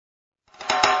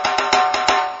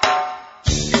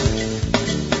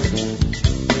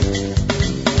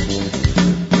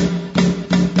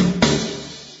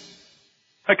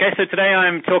Okay, so today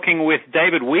I'm talking with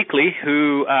David Weekley,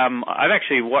 who I've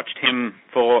actually watched him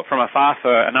from afar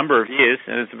for a number of years.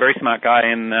 He's a very smart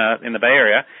guy in the Bay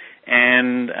Area,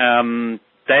 and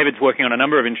David's working on a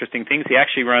number of interesting things. He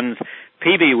actually runs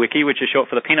PB Wiki, which is short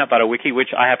for the Peanut Butter Wiki, which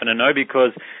I happen to know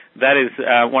because that is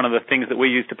one of the things that we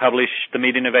use to publish the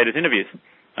Meat Innovators interviews.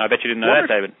 I bet you didn't know that,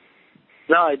 David.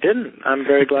 No, I didn't. I'm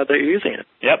very glad that you're using it.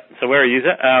 Yep, so we're a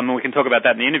user, and we can talk about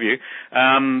that in the interview.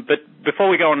 But before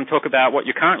we go on and talk about what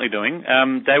you're currently doing,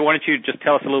 Dave, why don't you just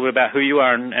tell us a little bit about who you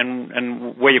are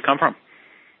and where you come from?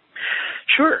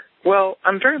 Sure. Well,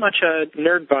 I'm very much a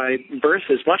nerd by birth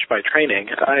as much by training.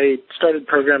 I started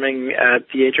programming at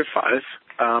the age of 5.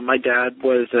 My dad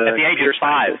was at the age of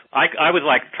 5? I was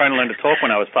like trying to learn to talk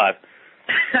when I was 5.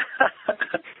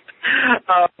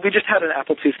 We just had an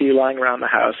Apple IIc lying around the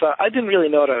house. I didn't really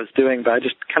know what I was doing, but I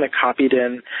just kind of copied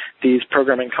in these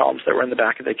programming columns that were in the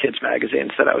back of the kids'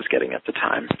 magazines that I was getting at the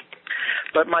time.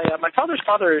 But my father's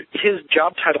father, his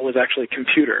job title was actually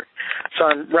computer, so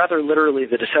I'm rather literally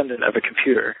the descendant of a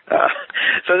computer.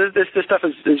 So this stuff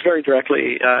is very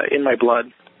directly in my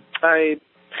blood. I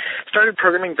started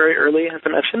programming very early, as I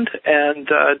mentioned, and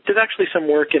did actually some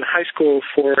work in high school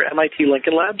for MIT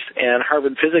Lincoln Labs and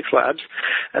Harvard Physics Labs,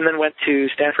 and then went to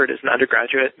Stanford as an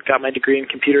undergraduate, got my degree in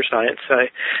computer science. I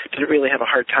didn't really have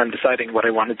a hard time deciding what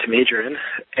I wanted to major in,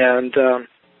 and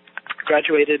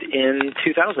graduated in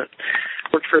 2000.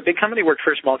 Worked for a big company, worked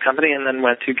for a small company, and then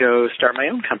went to go start my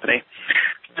own company.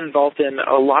 Involved in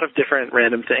a lot of different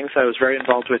random things. I was very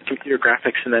involved with computer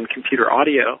graphics and then computer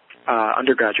audio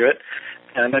undergraduate.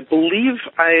 And I believe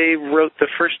I wrote the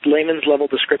first layman's level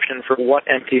description for what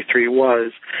MP3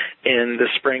 was in the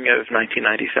spring of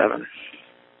 1997.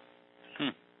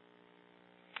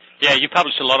 Yeah, you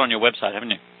published a lot on your website,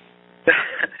 haven't you?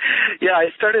 Yeah,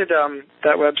 I started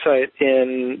that website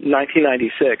in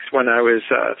 1996 when I was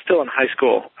still in high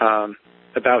school,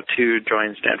 about to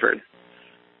join Stanford.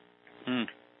 Yeah.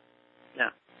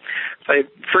 So I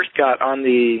first got on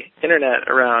the internet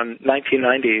around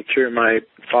 1990 through my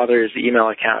father's email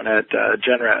account at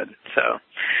Genred. So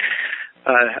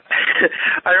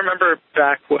I remember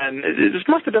back when, this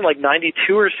must have been like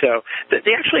 92 or so, that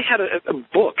they actually had a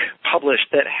book published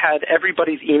that had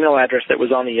everybody's email address that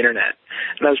was on the internet.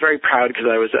 And I was very proud because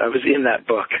I was in that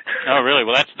book. Oh, really?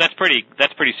 Well, that's pretty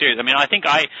serious. I mean, I think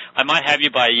I might have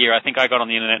you by a year. I think I got on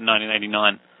the internet in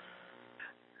 1989.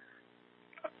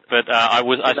 But I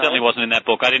certainly wasn't in that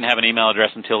book. I didn't have an email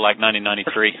address until like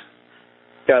 1993.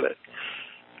 Got it.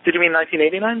 Did you mean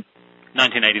 1989?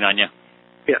 1989, yeah.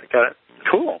 Yeah, got it.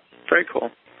 Cool. Very cool.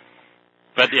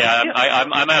 But yeah,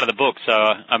 I'm out of the book, so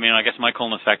I mean, I guess my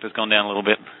coolness factor's gone down a little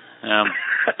bit. Yeah,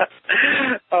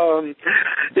 so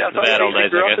bad old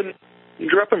days, I guess.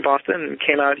 Grew up in Boston and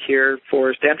came out here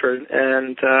for Stanford,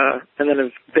 and then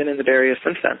have been in the Bay Area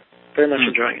since then. Very much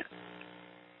enjoying it.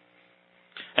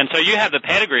 And so you have the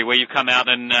pedigree where you come out,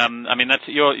 and I mean,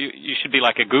 you should be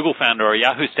like a Google founder or a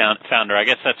Yahoo founder. I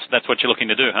guess that's what you're looking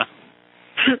to do, huh?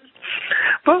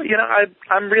 Well,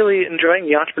 I'm really enjoying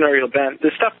the entrepreneurial bent.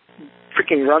 This stuff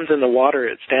freaking runs in the water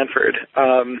at Stanford.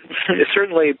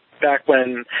 Certainly back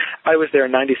when I was there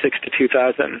in 96 to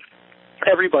 2000,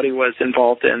 everybody was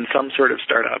involved in some sort of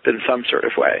startup in some sort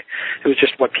of way. It was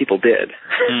just what people did.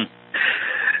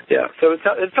 Yeah, so it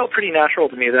felt pretty natural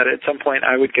to me that at some point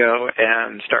I would go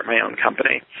and start my own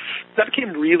company. That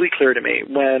became really clear to me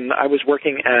when I was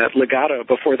working at Legato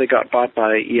before they got bought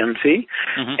by EMC.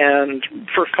 And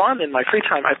for fun in my free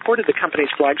time, I ported the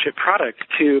company's flagship product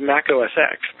to Mac OS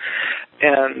X.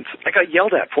 And I got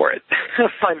yelled at for it.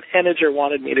 My manager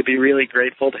wanted me to be really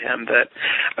grateful to him that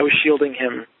I was shielding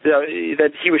him,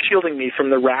 that he was shielding me from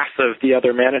the wrath of the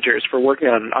other managers for working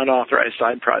on an unauthorized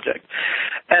side project.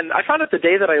 And I found out the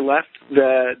day that I left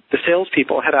that the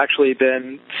salespeople had actually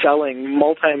been selling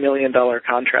multi-million-dollar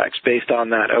contracts based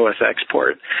on that OS X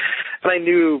port. And I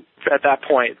knew at that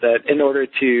point that in order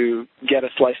to get a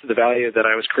slice of the value that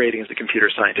I was creating as a computer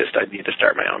scientist, I'd need to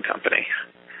start my own company.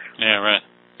 Yeah, right.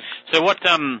 So you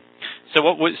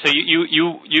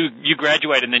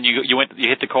graduated and then you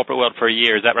hit the corporate world for a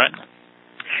year, is that right?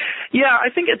 Yeah, I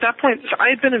think at that point I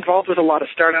had been involved with a lot of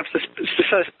startups,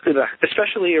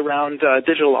 especially around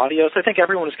digital audio. So I think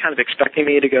everyone was kind of expecting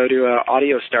me to go to an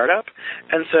audio startup,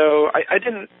 and so I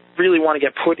didn't really want to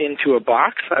get put into a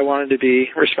box. I wanted to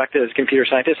be respected as a computer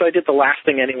scientist, so I did the last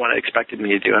thing anyone expected me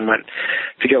to do and went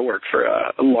to go work for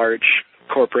a large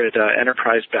corporate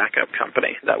enterprise backup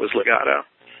company. That was Legato.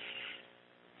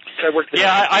 So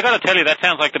I got to tell you, that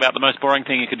sounds like about the most boring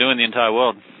thing you could do in the entire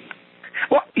world.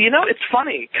 Well, it's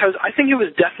funny because I think it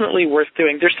was definitely worth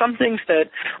doing. There's some things that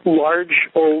large,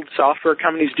 old software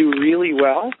companies do really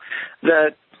well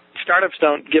that startups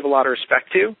don't give a lot of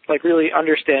respect to, like really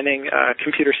understanding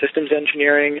computer systems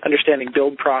engineering, understanding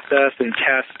build process and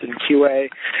test and QA,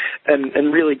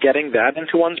 and really getting that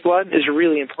into one's blood is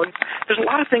really important. There's a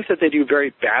lot of things that they do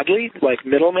very badly, like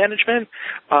middle management.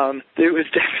 There was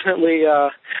definitely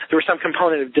there was some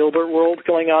component of Dilbert world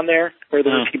going on there, where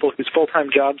there were people whose full-time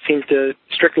job seemed to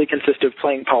strictly consist of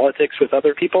playing politics with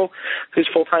other people, whose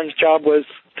full-time job was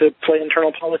to play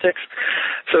internal politics.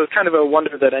 So it's kind of a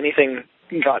wonder that anything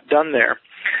got done there.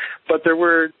 But it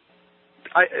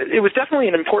was definitely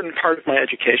an important part of my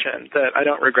education that I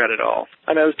don't regret at all.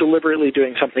 I mean, I was deliberately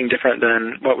doing something different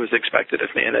than what was expected of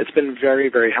me, and it's been very,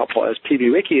 very helpful as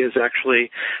PBWiki has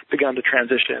actually begun to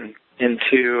transition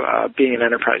into being an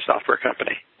enterprise software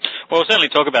company. Well, we'll certainly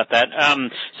talk about that.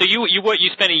 So you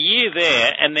spent a year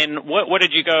there, and then what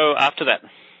did you go after that?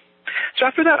 So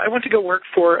after that, I went to go work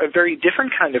for a very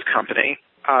different kind of company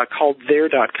called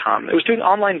There.com. It was doing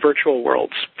online virtual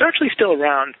worlds. They're actually still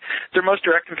around. Their most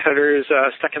direct competitor is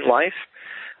Second Life.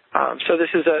 So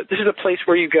this is a place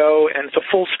where you go, and it's a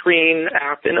full screen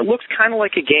app, and it looks kind of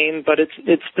like a game, but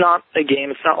it's not a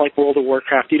game. It's not like World of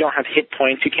Warcraft. You don't have hit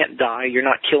points. You can't die. You're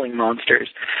not killing monsters.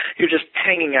 You're just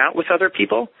hanging out with other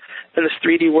people in this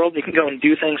 3D world. You can go and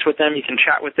do things with them. You can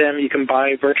chat with them. You can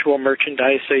buy virtual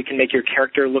merchandise so you can make your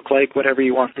character look like whatever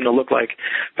you want them to look like.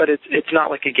 But it's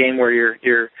not like a game where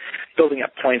you're building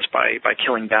up points by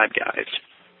killing bad guys.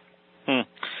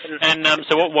 And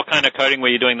so what kind of coding were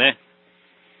you doing there?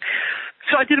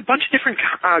 So I did a bunch of different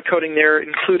coding there,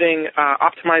 including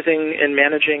optimizing and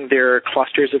managing their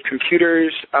clusters of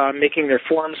computers, making their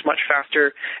forums much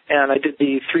faster, and I did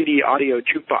the 3D audio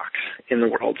jukebox in the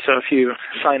world. So if you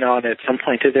sign on at some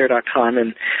point to there.com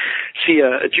and see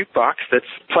a jukebox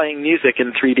that's playing music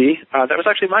in 3D, that was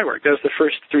actually my work. That was the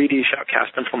first 3D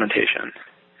Shoutcast implementation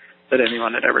that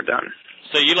anyone had ever done.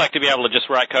 So you like to be able to just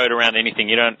write code around anything.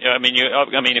 You don't. I mean,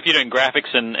 if you're doing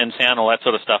graphics and sound, all that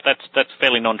sort of stuff, that's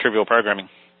fairly non-trivial programming.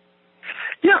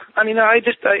 Yeah, I mean, I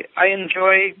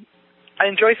enjoy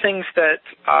things that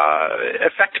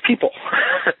affect people,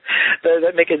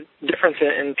 that make a difference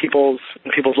in people's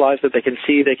lives, that they can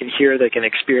see, they can hear, they can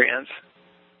experience.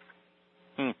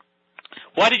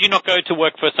 Why did you not go to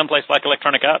work for someplace like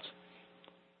Electronic Arts?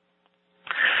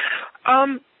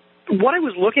 What I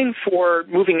was looking for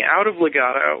moving out of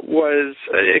Legato was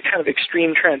a kind of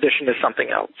extreme transition to something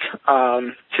else.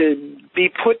 To be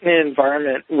put in an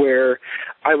environment where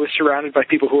I was surrounded by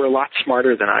people who were a lot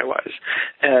smarter than I was.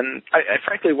 And I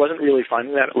frankly wasn't really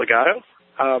finding that at Legato.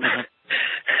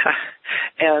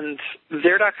 And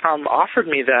There.com offered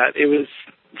me that. It was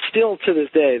still to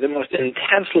this day the most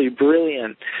intensely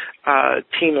brilliant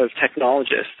team of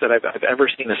technologists that I've ever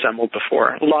seen assembled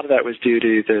before. A lot of that was due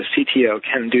to the CTO,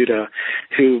 Ken Duda,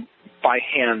 who by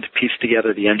hand pieced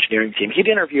together the engineering team. He'd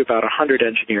interview about 100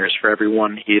 engineers for every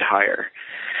one he'd hire.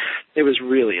 It was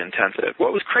really intensive.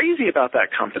 What was crazy about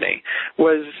that company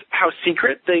was how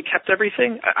secret they kept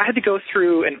everything. I had to go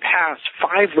through and pass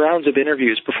 5 rounds of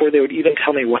interviews before they would even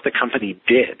tell me what the company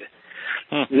did.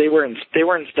 They were in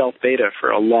stealth beta for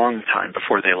a long time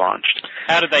before they launched.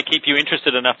 How did they keep you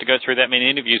interested enough to go through that many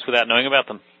interviews without knowing about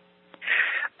them?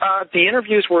 The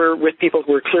interviews were with people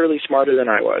who were clearly smarter than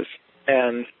I was,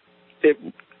 and it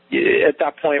at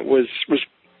that point was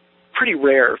pretty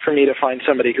rare for me to find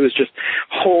somebody who was just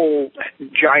whole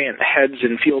giant heads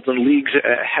and fields and leagues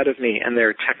ahead of me in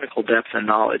their technical depth and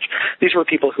knowledge. These were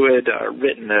people who had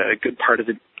written a good part of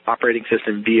the operating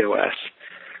system BOS.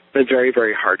 They're very,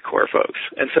 very hardcore folks.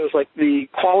 And so it was like the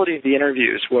quality of the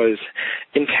interviews was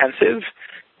intensive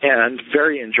and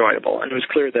very enjoyable. And it was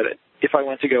clear that if I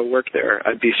went to go work there,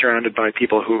 I'd be surrounded by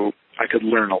people who I could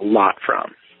learn a lot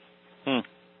from. All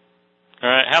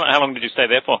right. How long did you stay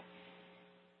there for?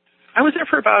 I was there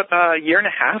for about a year and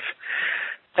a half.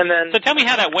 And then, so tell me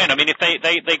how that went. I mean, if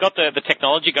they got the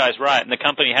technology guys right and the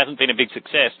company hasn't been a big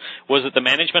success, was it the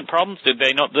management problems? Did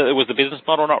they not? Was the business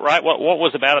model not right? What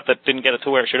was about it that didn't get it to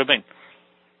where it should have been?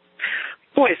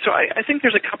 Boy, so I think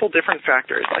there's a couple different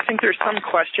factors. I think there's some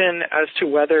question as to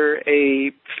whether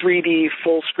a 3D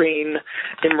full-screen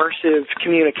immersive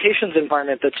communications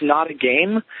environment that's not a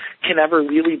game can ever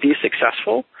really be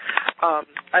successful.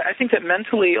 I think that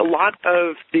mentally a lot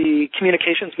of the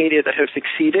communications media that have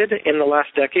succeeded in the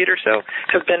last decade or so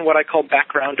have been what I call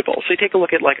backgroundable. So you take a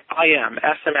look at like IM,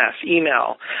 SMS,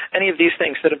 email, any of these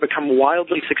things that have become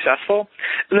wildly successful,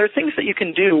 and there are things that you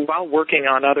can do while working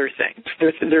on other things.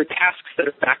 There are tasks that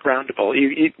are backgroundable.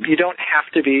 You don't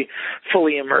have to be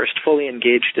fully immersed, fully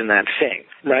engaged in that thing,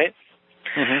 right?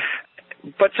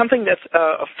 But something that's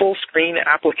a full-screen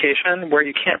application where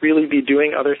you can't really be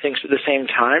doing other things at the same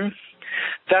time,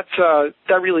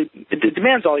 that really it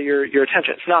demands all your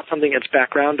attention. It's not something that's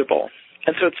backgroundable.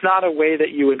 And so it's not a way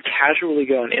that you would casually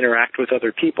go and interact with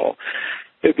other people.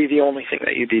 It would be the only thing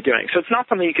that you'd be doing. So it's not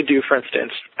something you could do, for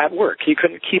instance, at work. You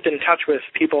couldn't keep in touch with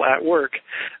people at work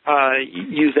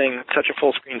using such a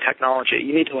full-screen technology.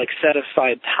 You need to, set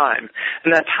aside time.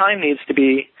 And that time needs to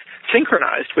be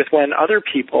synchronized with when other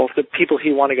people, the people who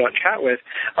you want to go and chat with,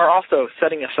 are also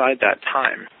setting aside that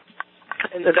time.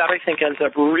 And that, I think, ends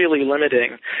up really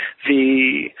limiting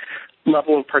the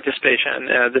level of participation,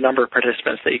 the number of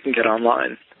participants that you can get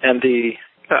online, and the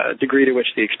degree to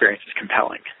which the experience is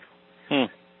compelling.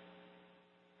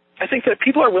 I think that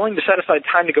people are willing to set aside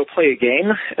time to go play a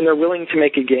game, and they're willing to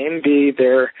make a game be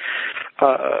their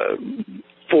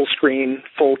full-screen,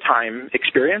 full-time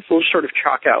experience. They'll just sort of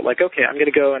chalk out, okay, I'm going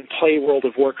to go and play World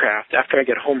of Warcraft after I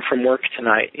get home from work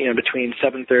tonight, between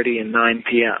 7:30 and 9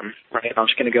 p.m., right? I'm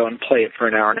just going to go and play it for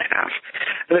an hour and a half.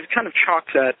 And they've kind of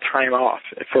chalked that time off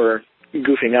for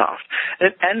goofing off.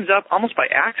 And it ends up almost by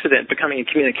accident becoming a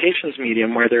communications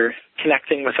medium where they're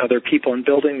connecting with other people and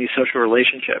building these social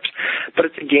relationships. But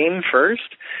it's a game first,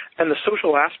 and the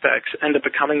social aspects end up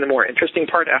becoming the more interesting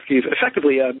part after you've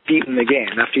effectively beaten the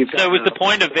game. So was the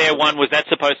point of their one, was that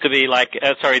supposed to be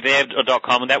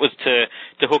their.com, and that was to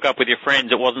hook up with your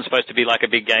friends? It wasn't supposed to be like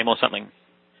a big game or something?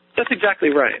 That's exactly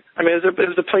right. I mean, it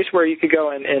was a place where you could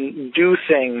go and do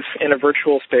things in a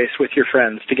virtual space with your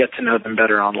friends to get to know them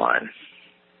better online.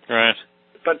 Right.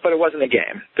 But it wasn't a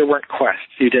game. There weren't quests.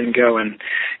 You didn't go and,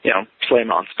 slay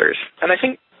monsters. And I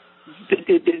think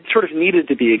it sort of needed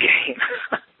to be a game.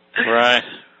 Right.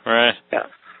 Yeah.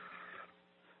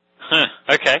 Huh.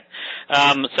 Okay.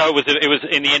 So it was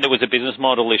in the end, it was a business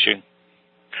model issue.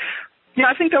 Yeah,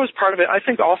 I think that was part of it. I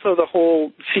think also the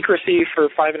whole secrecy for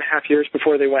 5.5 years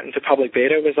before they went into public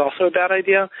beta was also a bad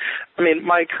idea. I mean,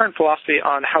 my current philosophy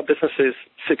on how businesses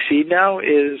succeed now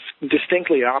is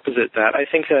distinctly opposite that. I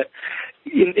think that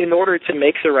in order to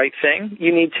make the right thing, you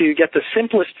need to get the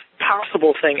simplest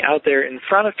possible thing out there in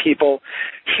front of people,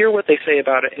 hear what they say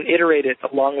about it, and iterate it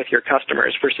along with your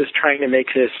customers versus trying to make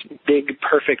this big,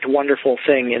 perfect, wonderful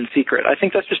thing in secret. I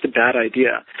think that's just a bad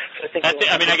idea.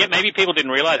 I get maybe people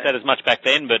didn't realize that as much back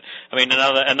then, but I mean,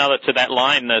 another to that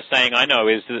line, the saying I know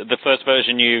is the first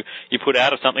version you put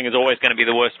out of something is always going to be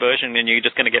the worst version, and you're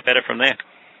just going to get better from there.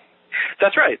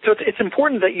 That's right. So it's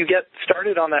important that you get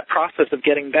started on that process of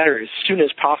getting better as soon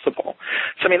as possible.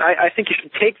 So, I mean, I think you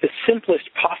should take the simplest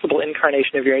possible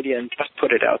incarnation of your idea and just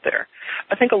put it out there.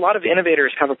 I think a lot of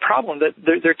innovators have a problem that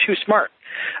they're too smart.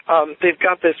 They've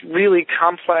got this really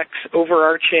complex,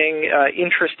 overarching,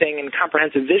 interesting, and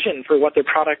comprehensive vision for what their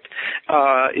product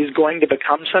is going to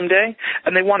become someday,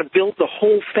 and they want to build the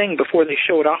whole thing before they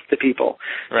show it off to people,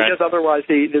 right? Because otherwise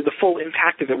the full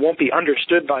impact of it won't be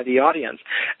understood by the audience.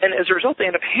 And as a result, they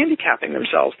end up handicapping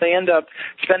themselves. They end up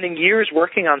spending years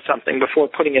working on something before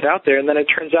putting it out there, and then it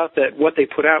turns out that what they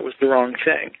put out was the wrong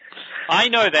thing. I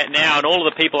know that now, and all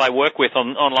of the people I work with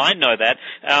online know that.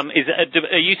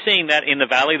 Are you seeing that in the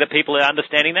Valley, that people are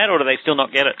understanding that, or do they still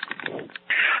not get it?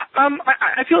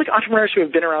 I feel like entrepreneurs who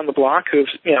have been around the block, who've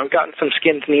gotten some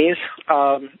skinned knees,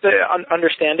 they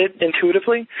understand it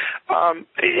intuitively.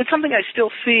 It's something I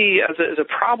still see as a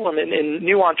problem in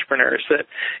new entrepreneurs, that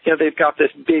they've got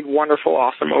this big, wonderful,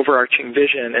 awesome, overarching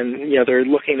vision, and they're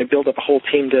looking to build up a whole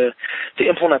team to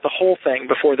implement the whole thing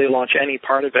before they launch any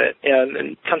part of it.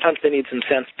 And sometimes they need some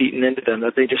sense beaten into them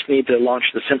that they just need to launch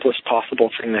the simplest possible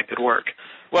thing that could work.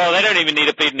 Well, they don't even need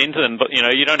it beaten into them, but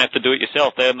you don't have to do it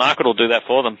yourself. Their market will do that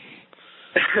for them.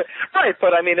 Right,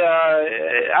 but I mean,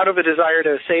 out of a desire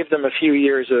to save them a few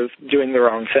years of doing the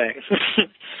wrong thing.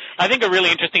 I think a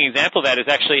really interesting example of that is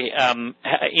actually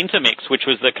Intermix, which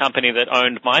was the company that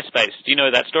owned MySpace. Do you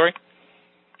know that story?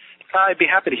 I'd be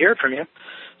happy to hear it from you.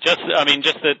 Just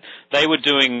that they were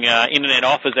doing internet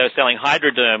offers. They were selling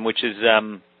Hydroderm, which is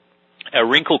a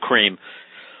wrinkle cream.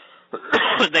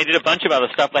 They did a bunch of other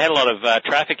stuff. They had a lot of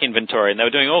traffic inventory, and they were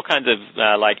doing all kinds of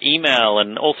email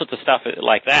and all sorts of stuff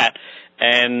like that.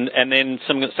 And then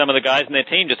some of the guys in their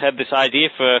team just had this idea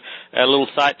for a little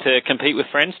site to compete with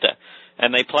Friendster.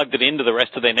 And they plugged it into the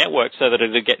rest of their network so that it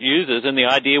would get users. And the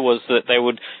idea was that they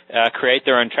would create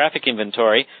their own traffic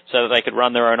inventory so that they could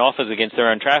run their own offers against their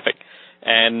own traffic.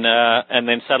 And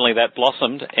then suddenly that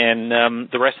blossomed, and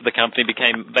the rest of the company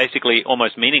became basically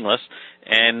almost meaningless.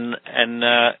 And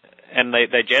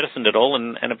they jettisoned it all,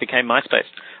 and it became MySpace.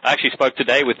 I actually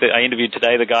I interviewed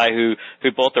today the guy who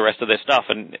bought the rest of their stuff,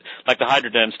 and like the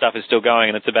Hydroderm stuff is still going,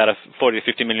 and it's about a $40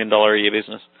 to $50 million a year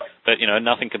business. But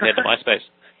nothing compared to MySpace.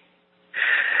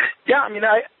 Yeah, I mean,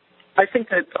 I think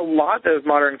that a lot of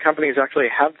modern companies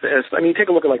actually have this. I mean, take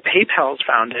a look at like PayPal's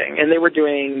founding, and they were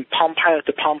doing Palm Pilot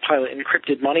to Palm Pilot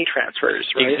encrypted money transfers,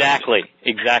 right? Exactly.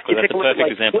 That's a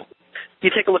perfect example. You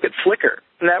take a look at Flickr,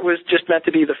 and that was just meant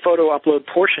to be the photo upload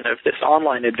portion of this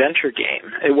online adventure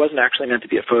game. It wasn't actually meant to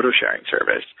be a photo sharing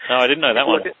service. Oh, I didn't know that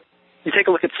one. You take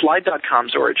a look at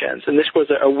Slide.com's origins, and this was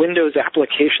a Windows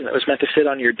application that was meant to sit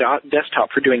on your desktop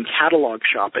for doing catalog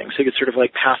shopping, so you could sort of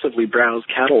like passively browse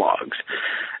catalogs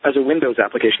as a Windows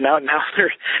application. Now they're,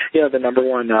 the number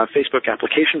one Facebook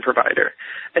application provider.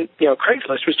 And,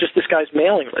 Craigslist was just this guy's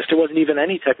mailing list. It wasn't even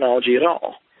any technology at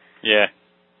all. Yeah.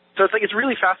 So it's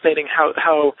really fascinating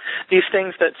how these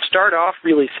things that start off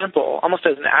really simple, almost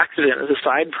as an accident, as a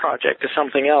side project to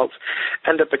something else,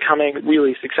 end up becoming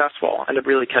really successful, end up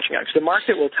really catching on. Because the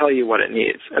market will tell you what it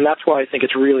needs. And that's why I think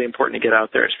it's really important to get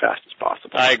out there as fast as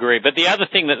possible. I agree. But the other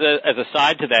thing that, as a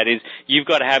side to that, is you've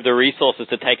got to have the resources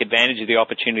to take advantage of the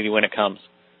opportunity when it comes.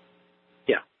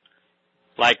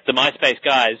 Like the MySpace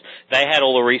guys, they had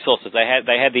all the resources. They had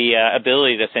the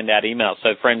ability to send out emails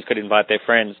so friends could invite their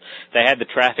friends. They had the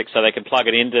traffic so they could plug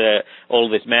it into all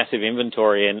this massive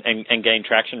inventory and gain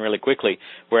traction really quickly.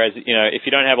 Whereas, if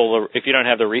you don't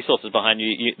have the resources behind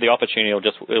you, the opportunity will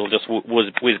just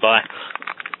whiz by.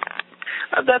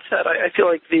 That said, I feel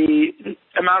like the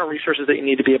amount of resources that you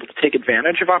need to be able to take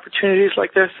advantage of opportunities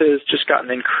like this has just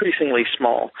gotten increasingly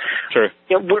small. True.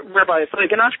 Whereby if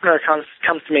like an entrepreneur comes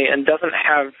to me and doesn't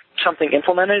have something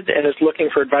implemented and is looking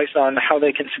for advice on how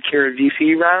they can secure a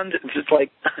VC round, it's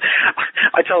like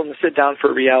I tell them to sit down for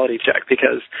a reality check,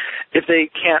 because if they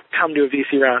can't come to a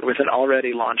VC round with an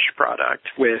already launched product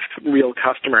with real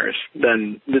customers,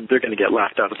 then they're going to get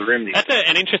laughed out of the room. That's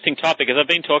an interesting topic. As I've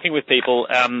been talking with people,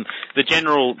 the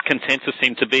general consensus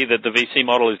seems to be that the VC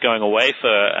model is going away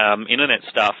for internet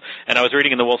stuff. And I was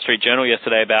reading in the Wall Street Journal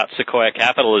yesterday about Sequoia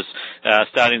Capital is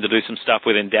starting to do some stuff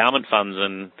with endowment funds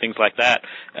and things like that.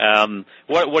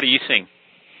 What are you seeing?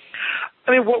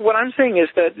 I mean, what I'm saying is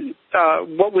that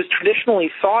what was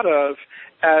traditionally thought of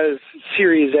as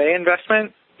Series A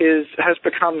investment has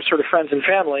become sort of friends and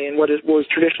family, and what was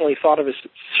traditionally thought of as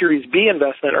Series B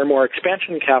investment or more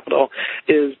expansion capital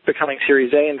is becoming Series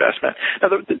A investment.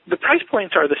 Now, the price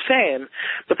points are the same,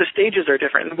 but the stages are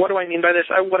different. And what do I mean by this?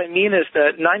 What I mean is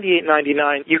that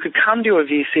 $98.99, you could come to a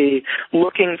VC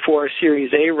looking for a Series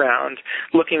A round,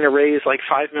 looking to raise like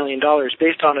 $5 million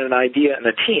based on an idea and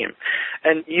a team.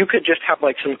 And you could just have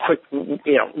like some quick,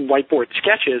 whiteboard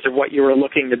sketches of what you were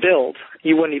looking to build.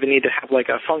 You wouldn't even need to have like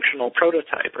a functional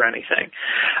prototype or anything.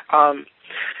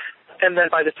 And then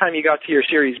by the time you got to your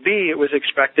Series B, it was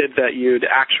expected that you'd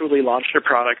actually launched a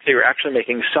product, you were actually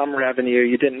making some revenue,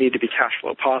 you didn't need to be cash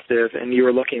flow positive, and you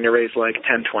were looking to raise like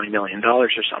 $10, $20 million or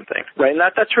something, right? And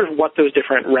that's sort of what those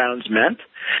different rounds meant.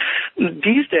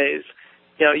 These days,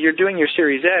 you're doing your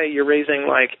Series A, you're raising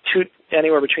like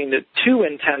anywhere between the $2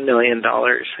 and $10 million.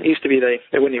 It used to be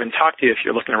they wouldn't even talk to you if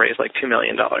you're looking to raise like $2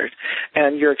 million.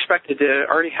 And you're expected to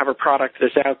already have a product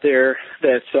that's out there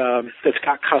that's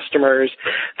got customers,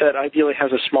 that ideally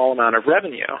has a small amount of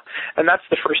revenue. And that's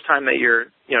the first time that you're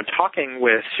talking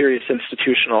with serious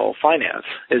institutional finance,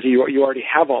 is you already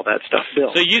have all that stuff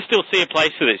built. So you still see a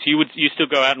place for this? You still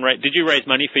go out and did you raise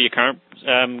money for your current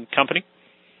company?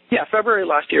 Yeah, February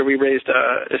last year we raised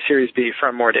a Series B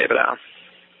from Moore David Allen.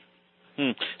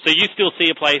 So you still see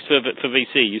a place for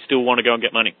VC? You still want to go and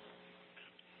get money?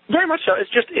 Very much so.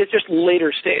 It's just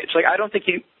later stage. Like I don't think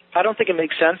it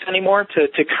makes sense anymore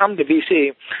to come to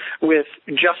VC with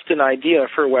just an idea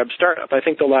for a web startup. I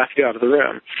think they'll laugh you out of the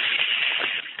room.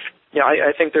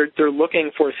 I think they're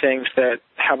looking for things that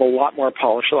have a lot more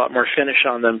polish, a lot more finish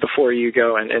on them before you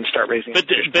go and start raising.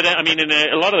 But I mean, in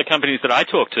a lot of the companies that I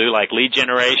talk to, like lead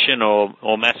generation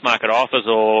or mass market offers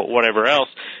or whatever else,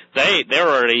 they're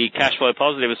already cash flow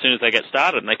positive as soon as they get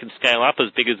started, and they can scale up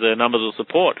as big as the numbers will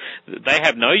support. They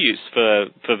have no use for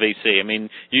VC. I mean,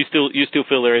 you still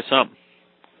feel there is some.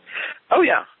 Oh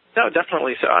yeah, no,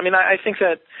 definitely so. I mean, I think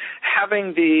that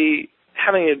having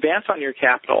an advance on your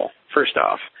capital first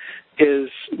off is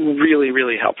really,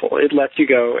 really helpful. It lets you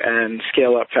go and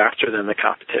scale up faster than the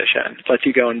competition. It lets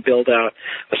you go and build out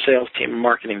a sales team, a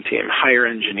marketing team, hire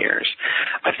engineers.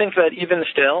 I think that even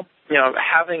still,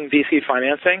 having VC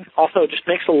financing also just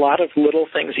makes a lot of little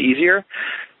things easier.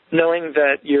 Knowing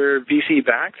that you're VC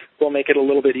backed will make it a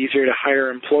little bit easier to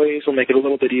hire employees, will make it a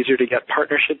little bit easier to get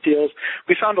partnership deals.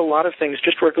 We found a lot of things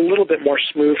just work a little bit more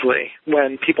smoothly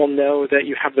when people know that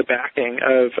you have the backing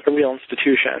of a real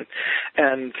institution,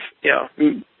 and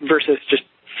versus just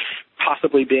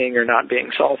possibly being or not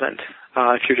being solvent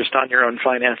if you're just on your own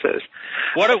finances.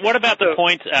 What about the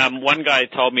point? One guy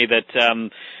told me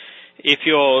that if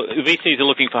your VCs are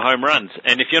looking for home runs,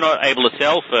 and if you're not able to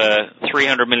sell for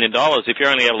 $300 million, if you're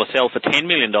only able to sell for $10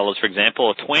 million, for example,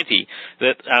 or 20,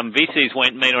 that VCs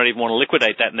may not even want to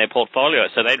liquidate that in their portfolio.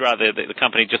 So they'd rather the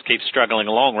company just keep struggling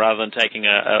along rather than taking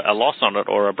a loss on it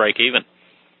or a break even.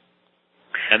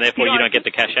 And therefore you don't get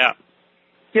the cash out.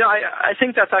 I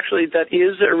think that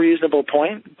is a reasonable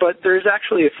point, but there's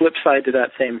actually a flip side to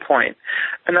that same point.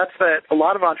 And that's that a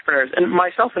lot of entrepreneurs, and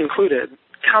myself included,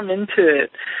 come into it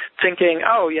thinking,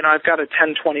 I've got a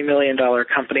 $10, $20 million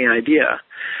company idea.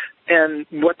 And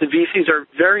what the VCs are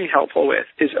very helpful with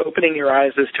is opening your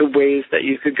eyes as to ways that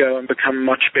you could go and become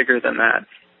much bigger than that.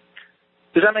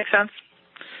 Does that make sense?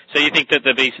 So you think that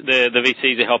the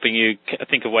VCs are helping you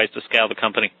think of ways to scale the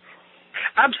company?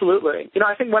 Absolutely.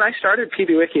 I think when I started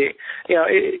PBWiki,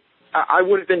 I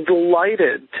would have been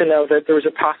delighted to know that there was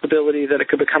a possibility that it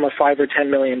could become a $5 or $10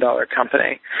 million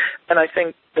company. And I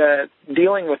think that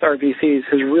dealing with our VCs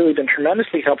has really been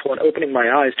tremendously helpful in opening my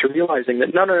eyes to realizing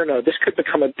that no, this could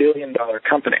become a $1 billion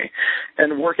company,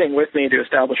 and working with me to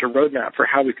establish a roadmap for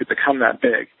how we could become that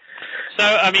big. So,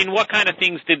 what kind of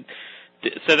things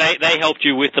so they helped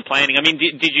you with the planning?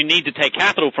 Did you need to take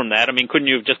capital from that? Couldn't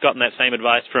you have just gotten that same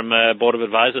advice from a board of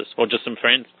advisors or just some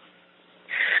friends?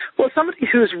 Well, somebody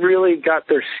who's really got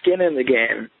their skin in the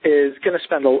game is going to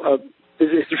spend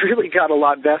is really got a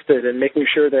lot vested in making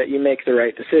sure that you make the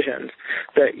right decisions,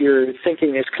 that your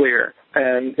thinking is clear,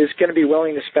 and is going to be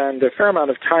willing to spend a fair amount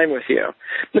of time with you.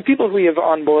 The people who we have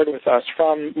on board with us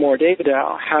from More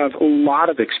Davidao have a lot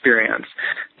of experience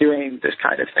doing this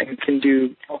kind of thing, can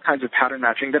do all kinds of pattern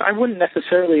matching that I wouldn't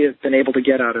necessarily have been able to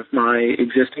get out of my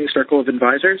existing circle of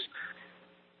advisors.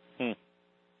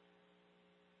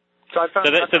 So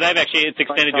they've actually, it's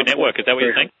extended your network, is that what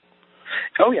you're saying?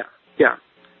 Oh, yeah.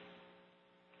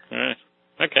 All right.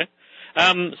 Okay.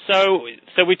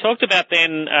 So we talked about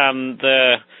then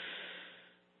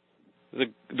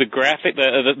the graphic,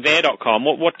 the There.com.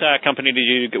 What company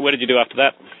what did you do after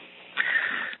that?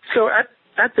 So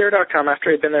at There.com,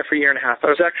 after I'd been there for a year and a half, I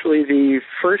was actually the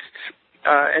first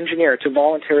engineer to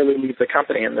voluntarily leave the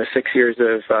company in the 6 years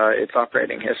of its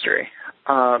operating history.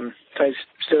 So I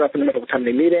stood up in the middle of a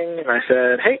company meeting and I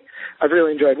said, hey, I've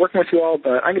really enjoyed working with you all,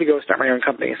 but I'm going to go start my own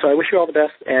company. So I wish you all the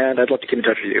best, and I'd love to keep in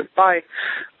touch with you. Bye.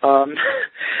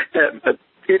 But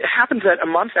it happens that a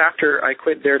month after I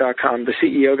quit There.com, the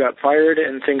CEO got fired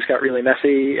and things got really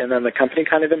messy, and then the company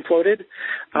kind of imploded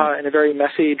in a very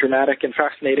messy, dramatic, and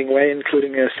fascinating way,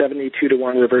 including a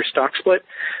 72-to-1 reverse stock split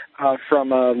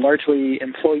from a largely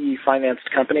employee-financed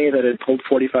company that had pulled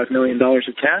 $45 million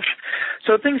of cash.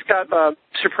 So things got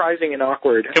surprising and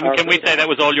awkward. Can we say that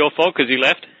was all your fault because you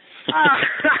left?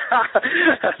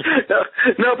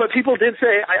 No, but people did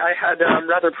say I had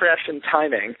rather prescient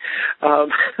timing.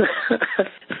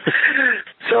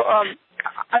 So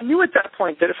I knew at that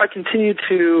point that if I continued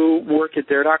to work at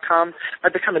There.com,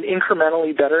 I'd become an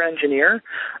incrementally better engineer,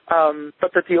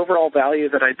 but that the overall value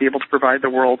that I'd be able to provide the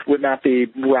world would not be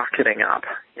rocketing up.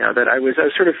 That I was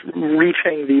sort of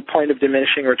reaching the point of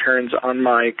diminishing returns on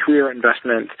my career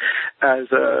investment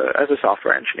as a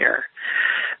software engineer.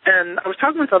 And I was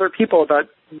talking with other people about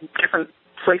different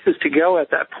places to go at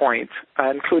that point,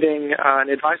 including an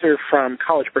advisor from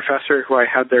college professor who I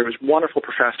had there, was a wonderful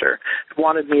professor, who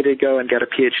wanted me to go and get a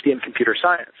PhD in computer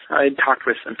science. I talked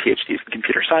with some PhDs in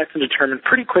computer science and determined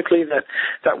pretty quickly that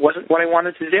that wasn't what I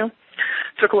wanted to do.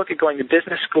 Took a look at going to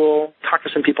business school, talked to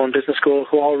some people in business school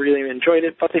who all really enjoyed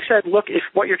it, but they said, look, if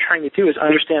what you're trying to do is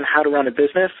understand how to run a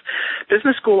business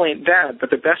school ain't bad,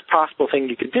 but the best possible thing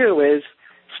you could do is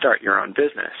start your own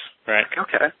business. Right.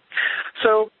 Okay.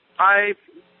 So I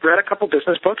read a couple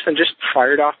business books and just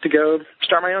fired off to go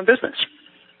start my own business.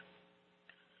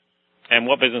 And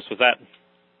what business was that?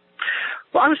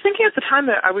 Well, I was thinking at the time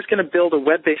that I was going to build a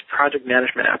web-based project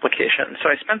management application. So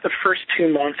I spent the first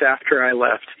 2 months after I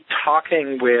left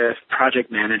talking with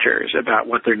project managers about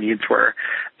what their needs were.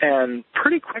 And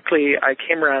pretty quickly I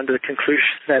came around to the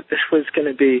conclusion that this was going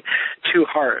to be too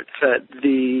hard, that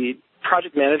the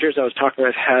project managers I was talking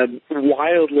with had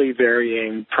wildly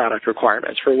varying product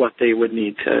requirements for what they would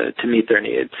need to meet their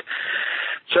needs.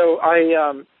 So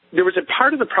there was a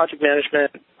part of the project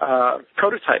management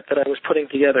prototype that I was putting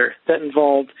together that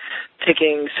involved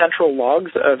taking central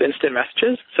logs of instant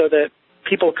messages so that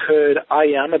people could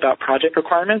IM about project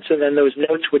requirements, and then those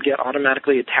notes would get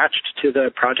automatically attached to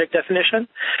the project definition.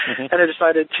 Mm-hmm. And I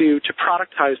decided to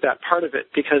productize that part of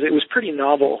it because it was pretty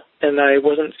novel, and I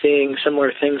wasn't seeing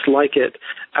similar things like it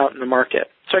out in the market.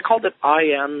 So I called it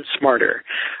IM Smarter.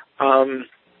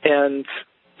 And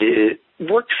it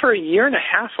worked for a year and a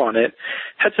half on it,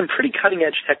 had some pretty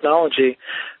cutting-edge technology,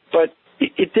 but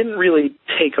it didn't really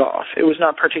take off. It was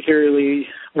not particularly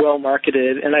well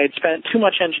marketed, and I had spent too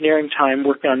much engineering time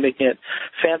working on making it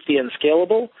fancy and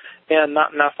scalable, and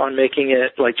not enough on making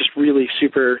it like just really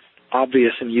super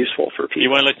obvious and useful for people.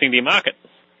 You weren't listening to your market.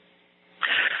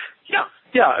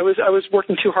 Yeah, I was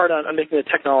working too hard on making the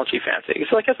technology fancy.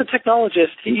 So, like, as a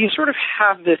technologist, you sort of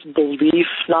have this belief,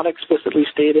 not explicitly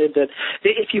stated, that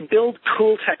if you build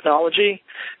cool technology,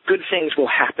 good things will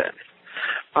happen.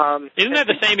 Isn't that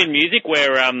the same in music,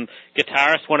 where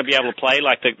guitarists want to be able to play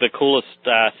like the coolest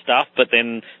stuff, but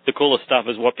then the coolest stuff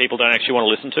is what people don't actually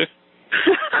want to listen to?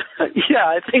 Yeah,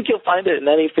 I think you'll find it in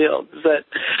any field. That,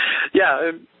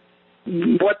 yeah,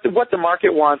 what the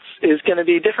market wants is going to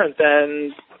be different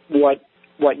than what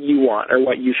you want or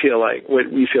what you feel like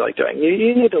doing.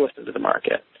 You need to listen to the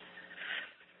market.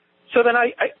 So then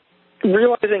I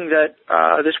realizing that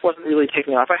this wasn't really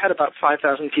taking off, I had about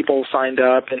 5,000 people signed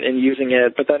up and using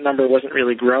it, but that number wasn't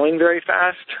really growing very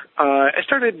fast. I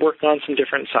started working on some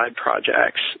different side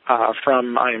projects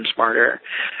from I Am Smarter.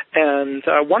 And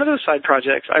one of those side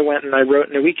projects, I went and I wrote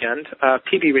in a weekend,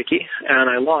 PBWiki, and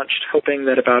I launched hoping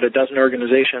that about a dozen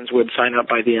organizations would sign up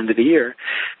by the end of the year.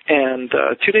 And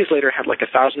 2 days later, had like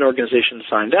 1,000 organizations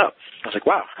signed up. I was like,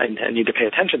 wow, I need to pay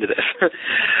attention to this.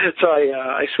 So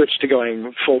I switched to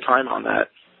going full-time on that.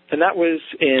 And that was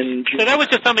in June. So that was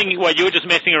just something where you were just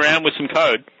messing around with some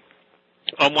code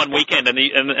on one weekend,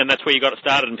 and that's where you got it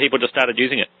started, and people just started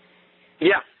using it.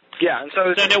 Yeah. Yeah, and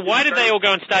so now why did they all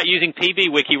go and start using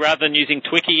PBWiki rather than using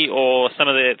Twiki or some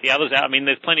of the others out? I mean,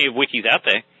 there's plenty of wikis out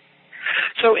there.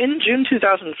 So in June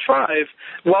 2005,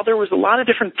 while there was a lot of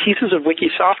different pieces of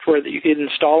wiki software that you could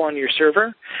install on your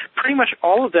server, pretty much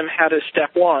all of them had a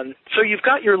step one. So you've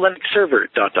got your Linux server, ...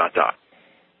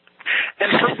 And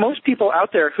for most people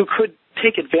out there who could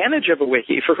take advantage of a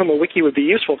wiki, for whom a wiki would be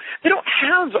useful, they don't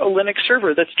have a Linux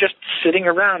server that's just sitting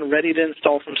around ready to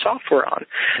install some software on.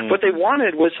 What they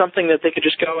wanted was something that they could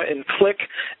just go and click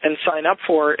and sign up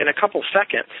for in a couple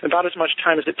seconds, about as much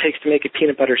time as it takes to make a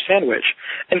peanut butter sandwich,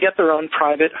 and get their own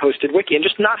private hosted wiki and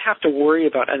just not have to worry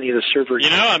about any of the server.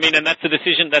 You know, I mean, and that's the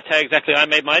decision, that's how exactly I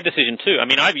made my decision too. I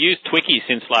mean, I've used Twiki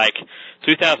since like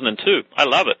 2002. I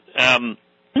love it.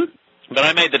 But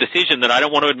I made the decision that I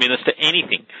don't want to administer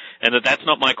anything, and that's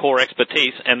not my core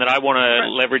expertise, and that I want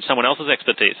to leverage someone else's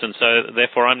expertise, and so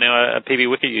therefore I'm now a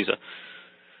PBWiki user.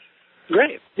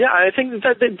 Great. Yeah, I think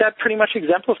that pretty much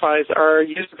exemplifies our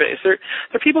user base. They're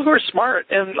people who are smart,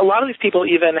 and a lot of these people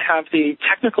even have the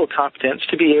technical competence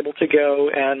to be able to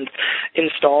go and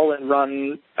install and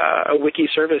run a wiki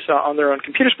service on their own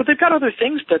computers, but they've got other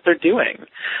things that they're doing.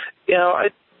 You know,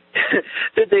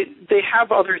 they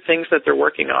have other things that they're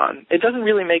working on. It doesn't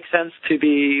really make sense to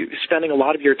be spending a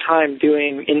lot of your time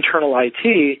doing internal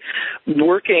IT,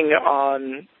 working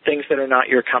on things that are not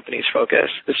your company's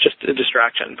focus. It's just a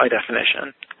distraction by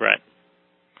definition. Right.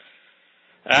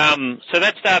 So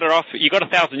that started off, you got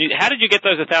 1,000. How did you get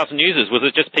those 1,000 users? Was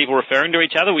it just people referring to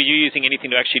each other? Were you using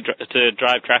anything to actually to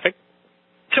drive traffic?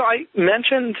 So I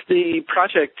mentioned the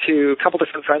project to a couple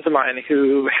different friends of mine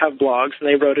who have blogs, and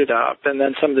they wrote it up, and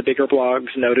then some of the bigger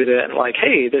blogs noted it and like,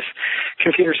 hey, this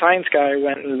computer science guy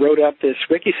went and wrote up this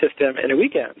wiki system in a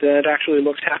weekend, and it actually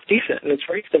looks half decent, and it's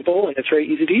very simple, and it's very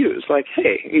easy to use. Like,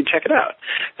 hey, you check it out.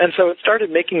 And so it started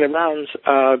making the rounds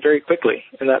very quickly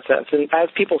in that sense. And as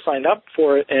people signed up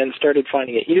for it and started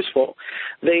finding it useful,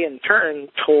 they in turn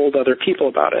told other people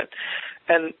about it.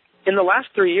 And in the last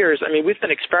 3 years, I mean, we've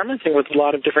been experimenting with a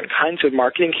lot of different kinds of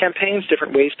marketing campaigns,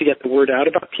 different ways to get the word out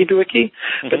about PBWiki,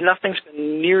 but nothing's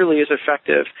been nearly as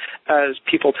effective as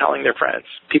people telling their friends,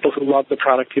 people who love the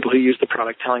product, people who use the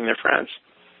product telling their friends.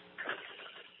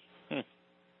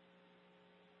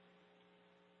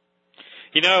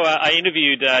 You know, I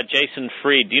interviewed Jason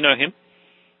Fried. Do you know him?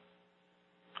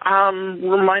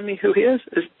 Remind me who he is?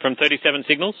 From 37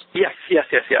 Signals? Yes.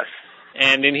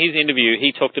 And in his interview,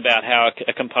 he talked about how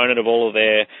a component of all of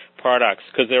their products,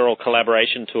 because they're all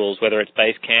collaboration tools, whether it's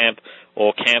Basecamp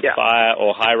or Campfire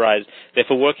or Highrise, they're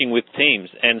for working with teams.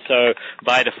 And so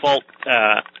by default,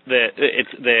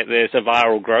 there's a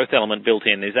viral growth element built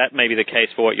in. Is that maybe the case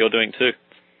for what you're doing too?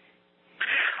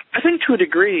 I think to a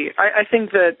degree. I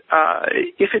think that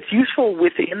if it's useful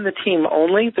within the team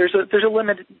only, there's a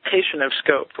limitation of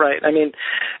scope, right? I mean,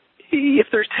 if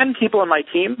there's 10 people on my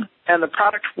team and the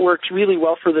product works really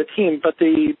well for the team, but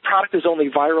the product is only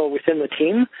viral within the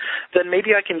team, then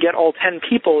maybe I can get all 10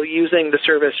 people using the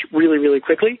service really, really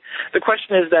quickly. The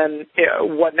question is then,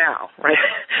 what now, right?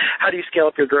 How do you scale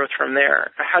up your growth from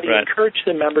there? How do you encourage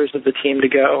the members of the team to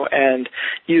go and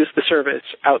use the service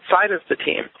outside of the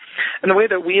team? And the way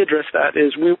that we address that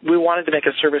is we wanted to make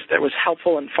a service that was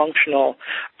helpful and functional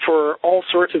for all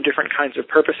sorts of different kinds of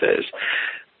purposes.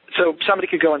 So somebody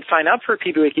could go and sign up for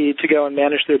PBWiki to go and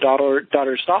manage their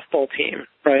daughter's softball team,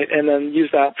 right, and then use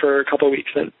that for a couple of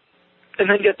weeks and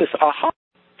then get this aha,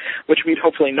 which we'd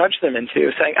hopefully nudge them into,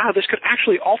 saying, this could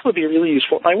actually also be really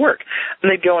useful at my work.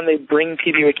 And they'd go and they'd bring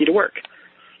PBWiki to work.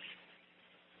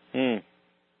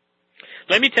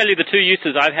 Let me tell you the two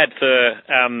uses I've had for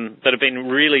that have been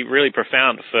really, really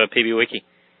profound for PBWiki.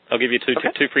 I'll give you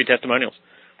two free testimonials.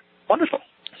 Wonderful.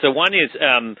 So one is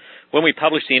when we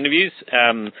publish the interviews,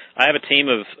 I have a team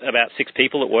of about 6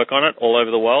 people that work on it all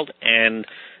over the world, and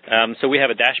so we have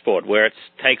a dashboard where it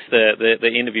takes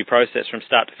the interview process from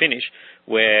start to finish,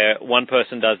 where one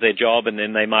person does their job and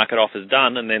then they mark it off as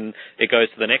done, and then it goes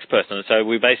to the next person. So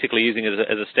we're basically using it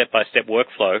as a step-by-step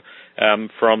workflow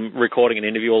from recording an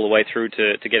interview all the way through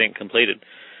to getting it completed.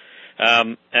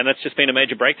 And that's just been a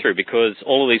major breakthrough because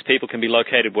all of these people can be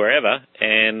located wherever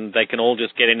and they can all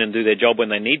just get in and do their job when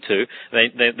they need to.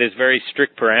 There's very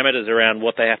strict parameters around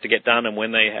what they have to get done and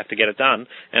when they have to get it done.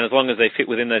 And as long as they fit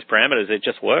within those parameters, it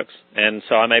just works. And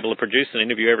so I'm able to produce an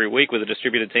interview every week with a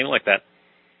distributed team like that.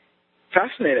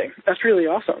 Fascinating. That's really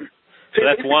awesome. So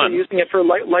that's one. Using it for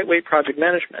lightweight project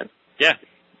management. Yeah.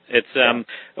 It's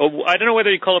I don't know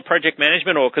whether you call it project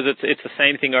management or because it's the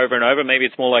same thing over and over. Maybe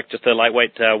it's more like just a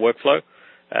lightweight workflow.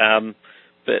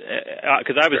 But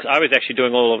because I was actually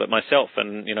doing all of it myself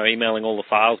and emailing all the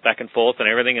files back and forth and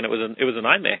everything, and it was a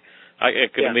nightmare.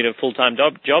 It could have been a full-time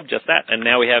job just that. And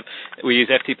now we use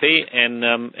FTP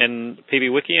and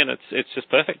PBWiki, and it's just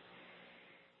perfect.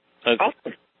 Awesome.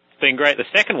 It's been great. The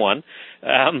second one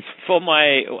I'm from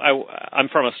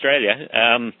Australia,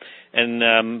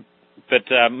 but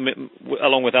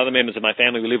along with other members of my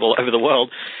family, we live all over the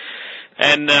world,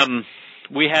 and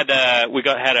we had a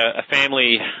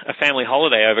family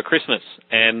holiday over Christmas,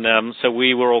 and so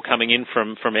we were all coming in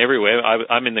from everywhere. I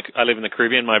live in the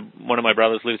Caribbean. One of my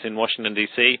brothers lives in Washington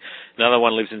D.C. Another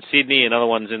one lives in Sydney. Another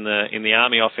one's in the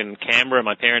army off in Canberra.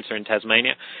 My parents are in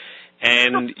Tasmania,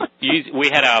 and we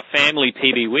had our family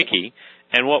PBWiki,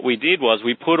 and what we did was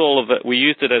we put all of it. We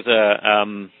used it as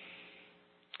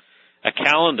a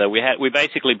calendar. We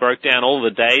basically broke down all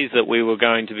the days that we were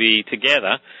going to be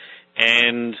together,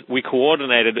 and we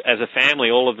coordinated as a family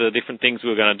all of the different things we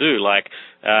were going to do. Like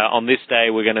on this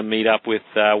day we're going to meet up with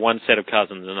one set of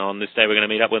cousins, and on this day we're going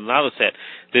to meet up with another set.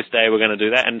 This day we're going to do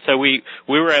that, and so we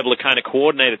were able to kind of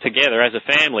coordinate it together as a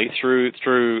family through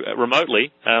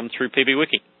remotely through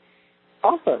PBWiki.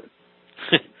 Awesome.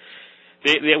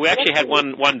 We actually had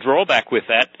one drawback with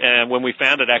that when we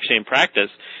found it actually in practice,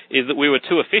 is that we were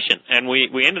too efficient, and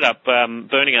we ended up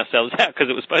burning ourselves out because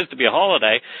it was supposed to be a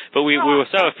holiday, but we were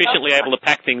so efficiently able to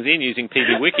pack things in using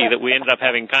PBWiki that we ended up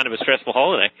having kind of a stressful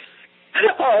holiday.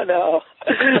 Oh, no.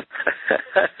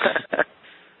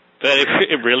 But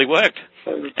it really worked,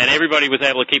 and everybody was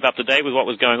able to keep up to date with what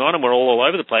was going on, and we're all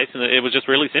over the place, and it was just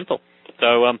really simple.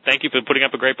 So thank you for putting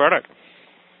up a great product.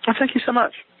 Well, thank you so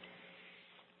much.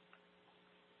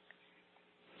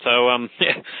 So,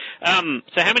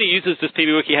 so how many users does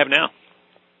PBWiki have now?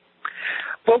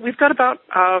 Well, we've got about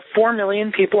 4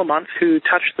 million people a month who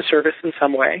touch the service in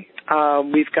some way.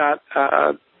 We've got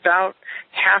about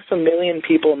 500,000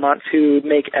 people a month who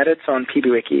make edits on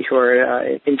PBWiki, who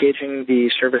are engaging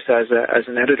the service as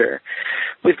an editor.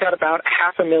 We've got about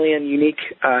 500,000 unique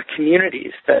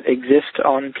communities that exist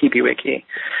on PBWiki.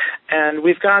 And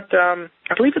we've got, I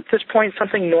believe at this point,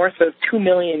 something north of 2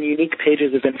 million unique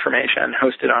pages of information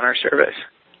hosted on our service.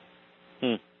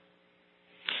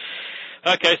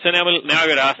 Okay, so now I've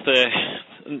got to ask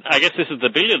I guess this is the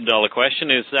billion-dollar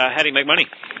question, is how do you make money?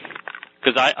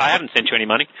 Because I haven't sent you any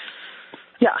money.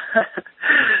 Yeah.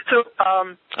 So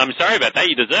I'm sorry about that.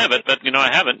 You deserve it, but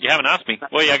I haven't. You haven't asked me.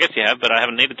 Well, yeah, I guess you have, but I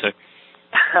haven't needed to.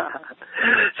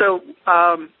 So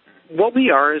what we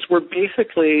are is we're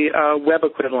basically a web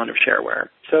equivalent of Shareware.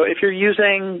 So if you're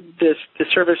using this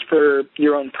service for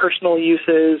your own personal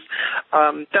uses,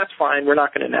 that's fine. We're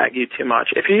not going to nag you too much.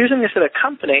 If you're using this at a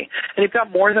company and you've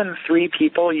got more than 3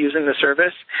 people using the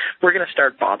service, we're going to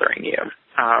start bothering you.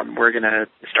 We're going to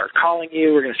start calling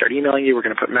you. We're going to start emailing you. We're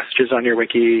going to put messages on your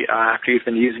wiki after you've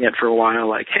been using it for a while,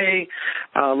 like, hey,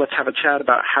 let's have a chat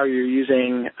about how you're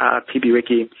using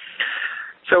PBWiki.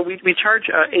 So we charge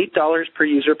 $8 per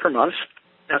user per month,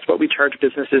 That's what we charge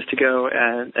businesses to go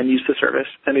and use the service.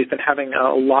 And we've been having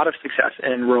a lot of success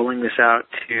in rolling this out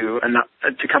to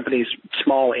companies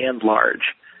small and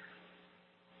large.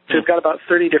 So we've got about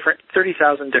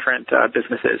 30,000 different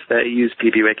businesses that use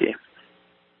PBWiki.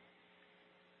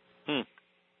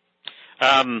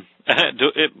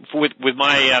 With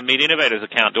my Meet Innovators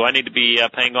account, do I need to be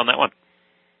paying on that one?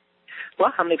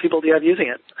 Well, how many people do you have using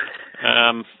it?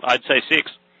 I'd say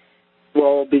 6.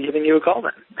 We'll be giving you a call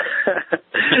then.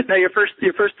 Now, your first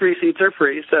 3 seats are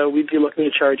free, so we'd be looking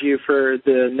to charge you for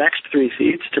the next 3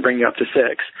 seats to bring you up to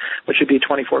 6, which would be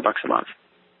 $24 a month.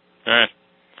 All right.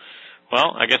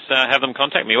 Well, I guess have them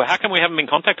contact me. Well, how come we haven't been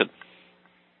contacted?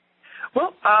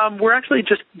 Well, we're actually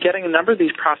just getting a number of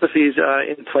these processes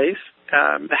in place.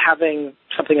 Having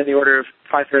something in the order of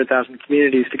 500,000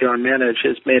 communities to go and manage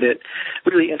has made it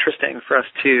really interesting for us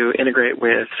to integrate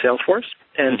with Salesforce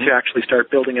and to actually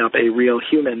start building up a real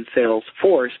human sales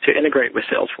force to integrate with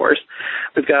Salesforce.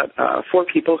 We've got 4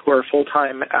 people who are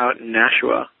full-time out in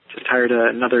Nashua. Just hired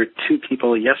another 2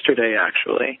 people yesterday,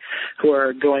 actually, who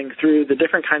are going through the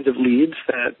different kinds of leads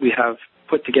that we have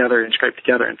put together and scraped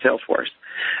together in Salesforce.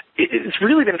 It's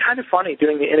really been kind of funny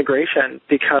doing the integration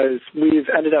because we've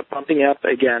ended up bumping up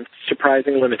against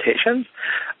surprising limitations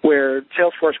where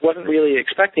Salesforce wasn't really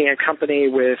expecting a company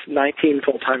with 19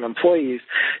 full-time employees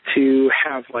to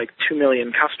have like 2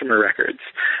 million customer records.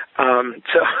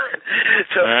 So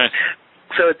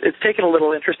it's taken a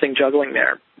little interesting juggling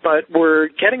there. But we're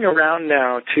getting around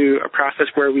now to a process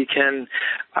where we can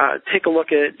take a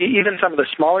look at even some of the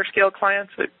smaller scale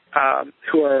clients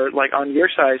who are like on your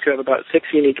size, who have about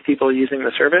 6 unique people using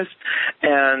the service,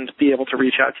 and be able to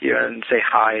reach out to you and say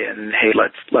hi and hey,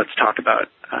 let's talk about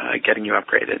getting you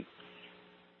upgraded.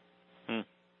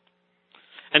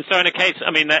 And so in a case,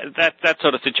 I mean, that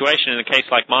sort of situation in a case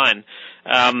like mine,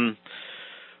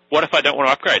 what if I don't want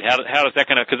to upgrade? How is that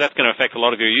going to, because that's going to affect a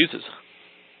lot of your users.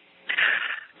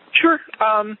 Sure.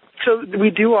 So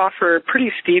we do offer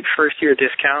pretty steep first-year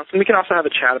discounts, and we can also have a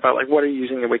chat about, like, what are you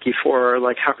using the wiki for?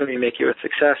 Like, how can we make you a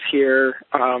success here?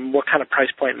 What kind of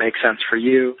price point makes sense for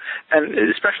you? And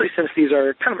especially since these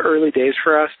are kind of early days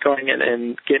for us, going in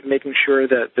and making sure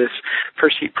that this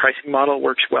per-seat pricing model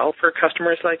works well for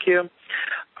customers like you,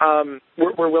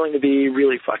 we're willing to be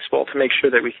really flexible to make sure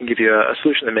that we can give you a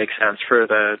solution that makes sense for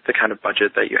the kind of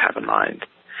budget that you have in mind.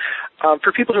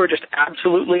 For people who are just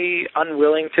absolutely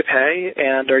unwilling to pay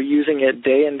and are using it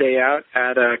day in, day out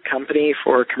at a company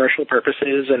for commercial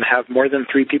purposes and have more than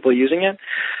 3 people using it,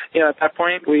 at that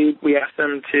point we ask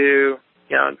them to,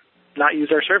 not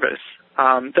use our service.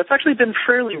 That's actually been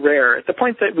fairly rare. At the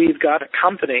point that we've got a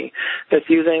company that's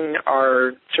using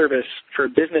our service for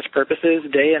business purposes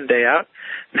day in, day out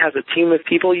and has a team of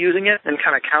people using it and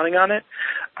kind of counting on it,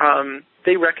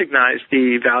 they recognize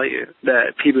the value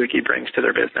that PBWiki brings to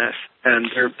their business, and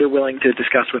they're willing to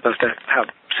discuss with us to have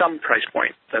some price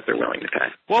point that they're willing to pay.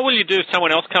 What will you do if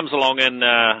someone else comes along and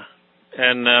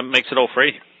makes it all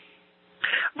free?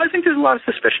 Well, I think there's a lot of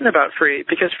suspicion about free,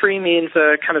 because free means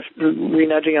kind of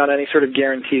renudging on any sort of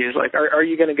guarantees. Like, are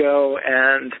you going to go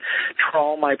and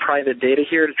trawl my private data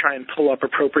here to try and pull up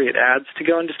appropriate ads to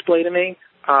go and display to me?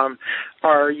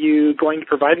 Are you going to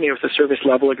provide me with a service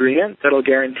level agreement that'll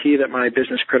guarantee that my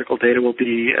business critical data will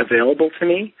be available to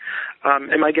me?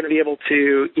 Am I going to be able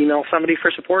to email somebody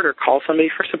for support or call somebody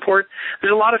for support?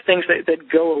 There's a lot of things that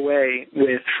go away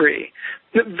with free.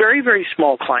 Very, very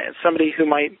small clients, somebody who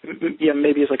might,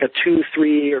 maybe is like a 2,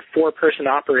 3, or 4 person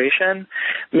operation,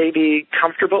 may be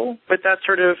comfortable with that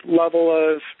sort of level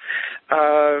of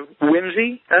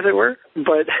whimsy, as it were.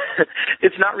 But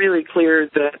it's not really clear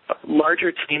that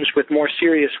larger teams with more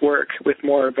serious work, with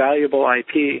more valuable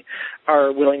IP,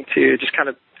 are willing to just kind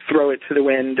of throw it to the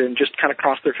wind and just kind of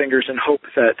cross their fingers and hope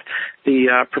that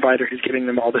the provider who's giving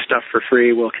them all this stuff for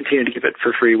free will continue to give it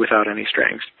for free without any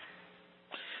strings.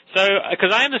 So,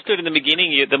 because I understood in the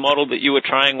beginning the model that you were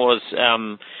trying was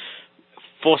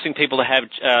forcing people to have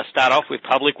start off with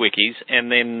public wikis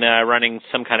and then running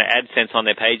some kind of AdSense on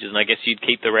their pages, and I guess you'd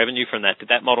keep the revenue from that. Did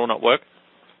that model not work?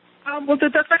 Well,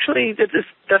 that's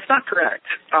not correct.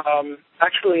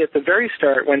 Actually, at the very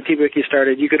start, when PBWiki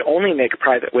started, you could only make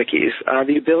private wikis.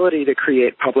 The ability to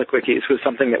create public wikis was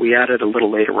something that we added a little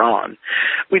later on.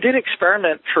 We did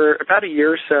experiment for about a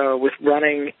year or so with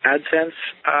running AdSense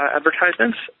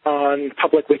advertisements on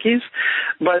public wikis,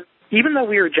 but even though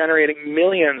we were generating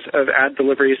millions of ad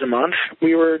deliveries a month,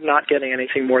 we were not getting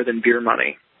anything more than beer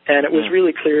money. And it was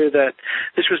really clear that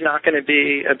this was not going to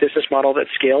be a business model that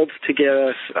scaled to give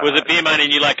us... was it beer money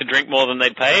and you like to drink more than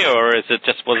they'd pay, or was it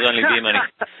only beer money?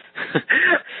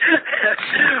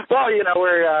 Well,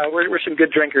 we're some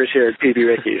good drinkers here at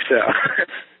PBWiki, so...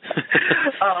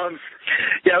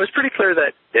 Yeah, it was pretty clear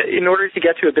that in order to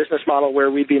get to a business model where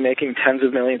we'd be making tens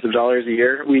of millions of dollars a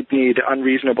year, we'd need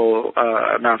unreasonable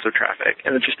amounts of traffic,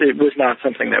 and it was not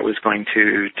something that was going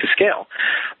to scale.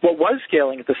 What was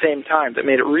scaling at the same time that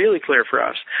made it really clear for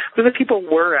us was that people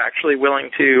were actually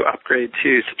willing to upgrade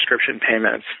to subscription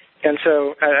payments. And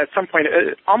so at some point,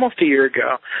 almost a year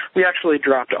ago, we actually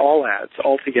dropped all ads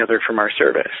altogether from our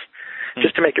service,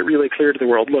 just to make it really clear to the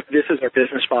world, look, this is our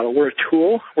business model. We're a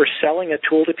tool. We're selling a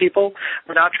tool to people.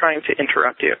 We're not trying to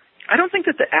interrupt you. I don't think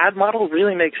that the ad model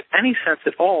really makes any sense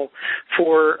at all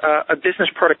for a business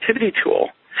productivity tool.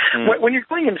 When you're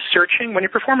going and searching, when you're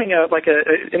performing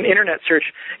an internet search,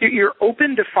 you're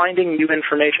open to finding new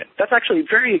information. That's actually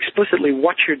very explicitly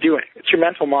what you're doing. It's your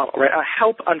mental model, right?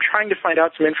 I'm trying to find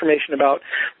out some information about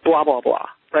blah, blah, blah,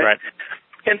 right?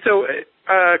 And so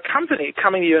a company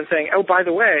coming to you and saying, oh, by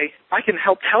the way, I can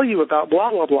help tell you about blah,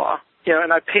 blah, blah,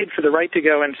 and I paid for the right to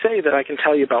go and say that I can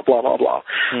tell you about blah, blah, blah.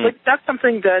 Like, that's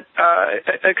something that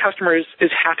a customer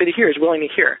is happy to hear, is willing to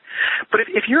hear. But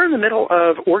if you're in the middle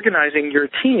of organizing your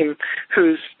team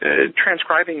who's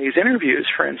transcribing these interviews,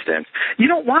 for instance, you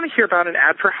don't want to hear about an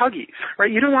ad for Huggies,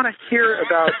 right? You don't want to hear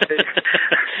about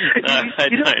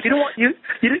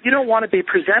you don't want to be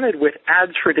presented with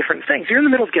ads for different things. You're in the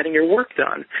middle of getting your work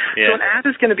done. So an ad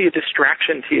is going to be a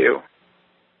distraction to you.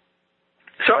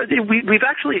 So we've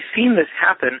actually seen this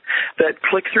happen, that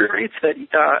click-through rates, that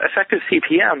effective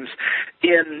CPMs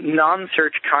in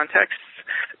non-search contexts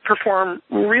perform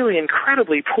really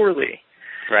incredibly poorly.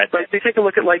 Right. But they take a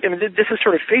look at, this is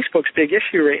sort of Facebook's big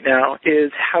issue right now,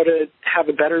 is how to have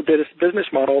a better business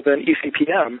model than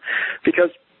eCPM, because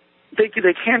they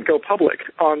can't go public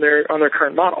on their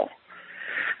current model.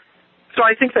 So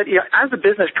I think that as a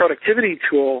business productivity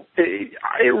tool,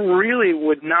 it really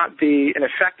would not be an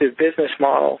effective business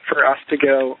model for us to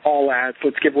go all ads,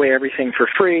 let's give away everything for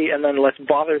free, and then let's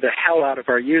bother the hell out of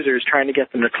our users trying to get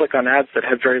them to click on ads that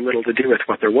have very little to do with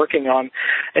what they're working on,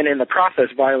 and in the process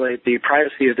violate the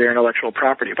privacy of their intellectual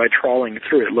property by trawling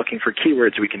through it, looking for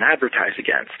keywords we can advertise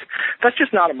against. That's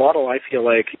just not a model I feel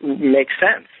like makes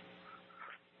sense.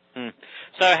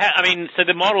 So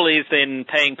the model is then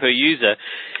paying per user.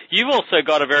 You've also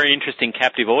got a very interesting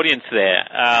captive audience there.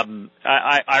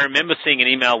 I remember seeing an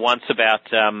email once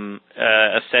about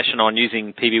a session on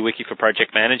using PBWiki for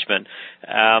project management.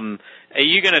 Are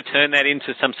you going to turn that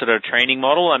into some sort of training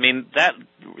model? I mean, that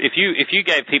if you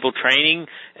gave people training,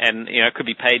 and it could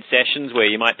be paid sessions where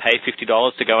you might pay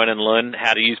 $50 to go in and learn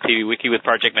how to use PBWiki with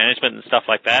project management and stuff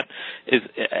like that,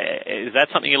 is that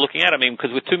something you're looking at? I mean,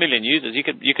 because with 2 million users, you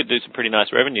could do some pretty nice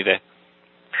revenue there.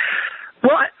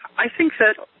 Well, I think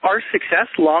that our success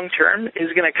long-term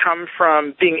is going to come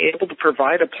from being able to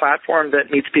provide a platform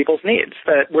that meets people's needs,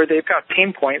 that where they've got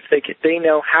pain points, they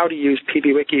know how to use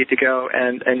PBWiki to go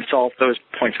and solve those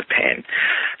points of pain.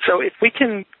 So if we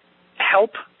can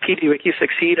help PBWiki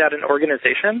succeed at an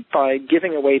organization by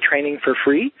giving away training for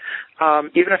free,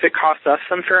 even if it costs us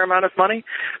some fair amount of money,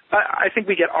 I think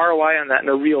we get ROI on that in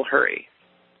a real hurry.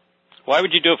 Why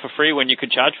would you do it for free when you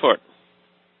could charge for it?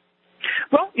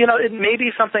 Well, it may be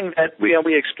something that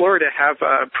we explore to have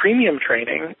premium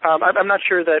training. I'm not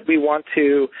sure that we want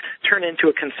to turn into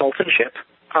a consultantship,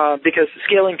 because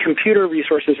scaling computer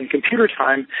resources and computer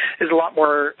time is a lot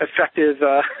more effective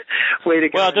way to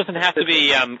go. Well, it doesn't have to be,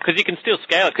 because you can still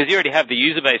scale it, because you already have the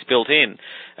user base built in.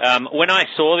 When I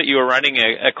saw that you were running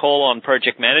a call on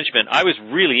project management, I was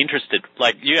really interested.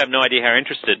 Like, you have no idea how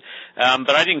interested.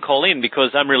 But I didn't call in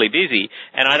because I'm really busy,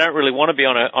 and I don't really want to be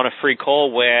on a free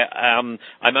call where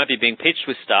I might be being pitched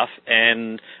with stuff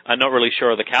and I'm not really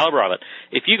sure of the caliber of it.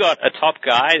 If you got a top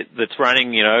guy that's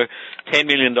running, $10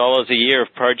 million a year of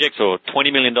projects or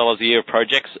 $20 million a year of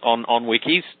projects on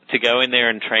wikis to go in there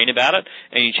and train about it,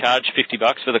 and you charge $50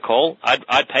 for the call,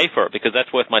 I'd pay for it, because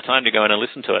that's worth my time to go in and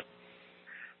listen to it.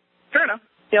 Fair enough.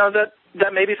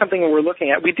 That may be something we're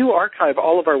looking at. We do archive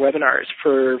all of our webinars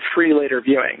for free later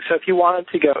viewing. So if you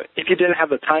didn't have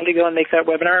the time to go and make that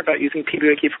webinar about using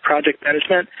PBWiki for project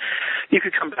management, you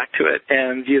could come back to it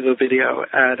and view the video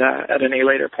at any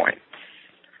later point.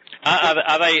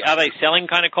 Are they selling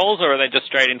kind of calls, or are they just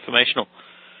straight informational?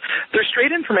 They're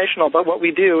straight informational, but what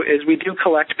we do is we do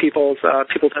collect people's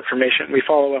information. We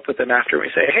follow up with them after.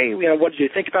 We say, hey, what did you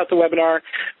think about the webinar?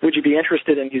 Would you be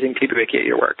interested in using PBWiki at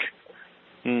your work?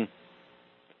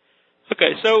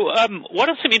 Okay, so what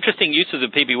are some interesting uses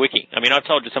of PBWiki? I mean, I've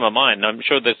told you some of mine. I'm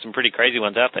sure there's some pretty crazy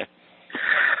ones out there.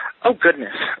 Oh,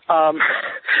 goodness.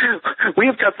 We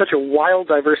have got such a wild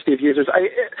diversity of users.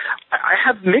 I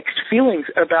have mixed feelings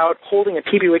about holding a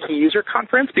PBWiki user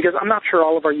conference because I'm not sure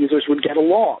all of our users would get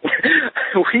along.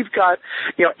 We've got,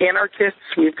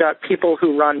 anarchists. We've got people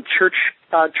who run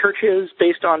churches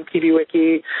based on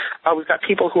PBWiki. We've got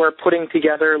people who are putting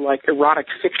together like erotic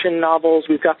fiction novels.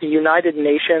 We've got the United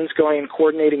Nations going and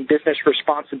coordinating business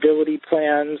responsibility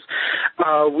plans.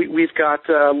 We've got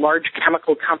large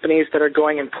chemical companies that are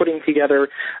going and putting together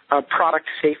product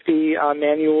safety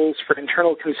manuals for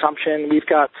internal consumption. We've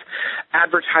got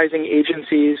advertising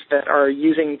agencies that are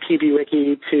using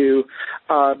PBWiki to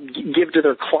give to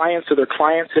their clients. So their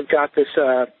clients have got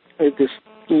the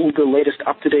latest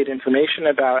up-to-date information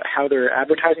about how their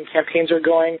advertising campaigns are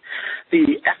going.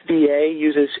 The FDA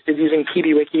is using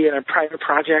PBWiki in a private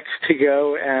project to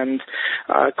go and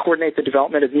coordinate the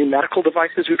development of new medical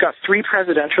devices. We've got 3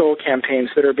 presidential campaigns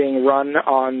that are being run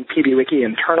on PBWiki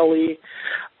internally.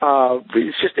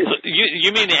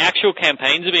 You mean the actual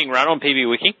campaigns are being run on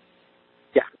PBWiki?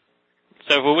 Yeah.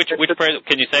 So for which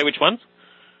can you say which ones?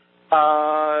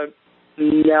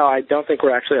 No, I don't think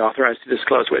we're actually authorized to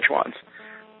disclose which ones.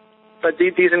 But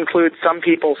these include some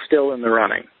people still in the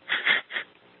running.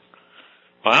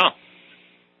 Wow.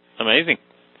 Amazing.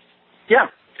 Yeah.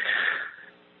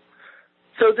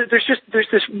 So there's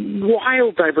this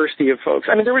wild diversity of folks.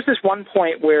 I mean, there was this one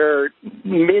point where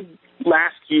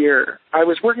last year, I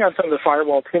was working on some of the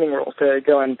firewall tuning rules to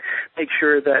go and make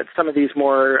sure that some of these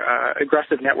more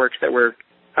aggressive networks that were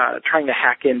trying to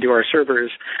hack into our servers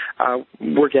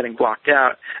were getting blocked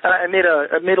out. I made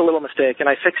a little mistake, and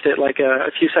I fixed it like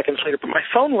a few seconds later, but my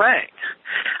phone rang.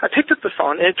 I picked up the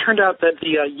phone, and it turned out that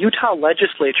the Utah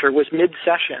legislature was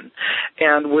mid-session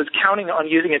and was counting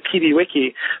on using a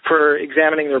PBWiki for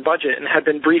examining their budget and had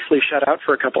been briefly shut out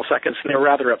for a couple seconds, and they were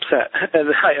rather upset.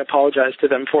 And I apologized to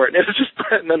them for it. And it was just,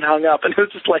 and then hung up, and it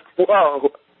was just like,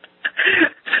 whoa.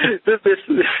 This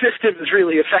system is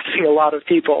really affecting a lot of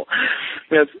people.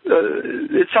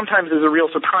 It sometimes is a real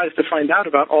surprise to find out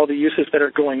about all the uses that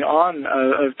are going on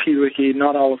of PBWiki,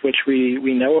 not all of which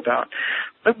we know about.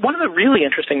 But one of the really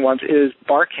interesting ones is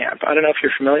Barcamp. I don't know if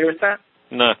you're familiar with that.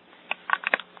 No.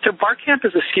 So Barcamp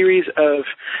is a series of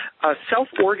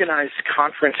self-organized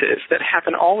conferences that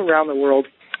happen all around the world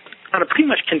on a pretty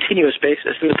much continuous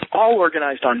basis, and it's all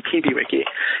organized on PBWiki.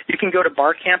 You can go to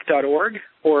barcamp.org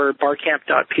or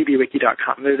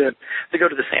barcamp.pbwiki.com. They go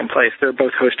to the same place. They're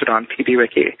both hosted on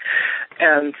PBWiki.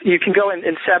 And you can go and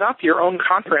set up your own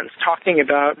conference talking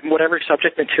about whatever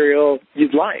subject material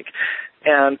you'd like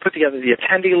and put together the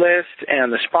attendee list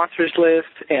and the sponsors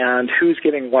list and who's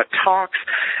giving what talks.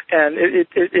 And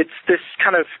it's this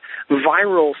kind of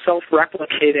viral,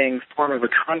 self-replicating form of a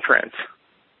conference.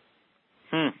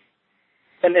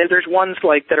 And there's ones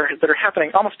like that are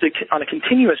happening almost on a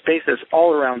continuous basis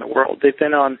all around the world. They've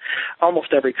been on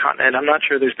almost every continent. I'm not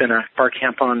sure there's been a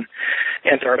Barcamp on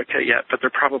Antarctica yet, but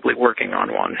they're probably working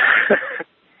on one.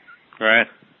 Right.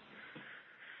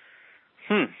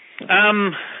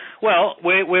 Well,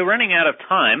 we're running out of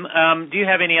time. Do you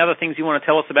have any other things you want to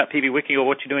tell us about PBWiki or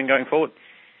what you're doing going forward?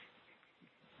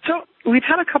 So we've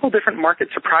had a couple different market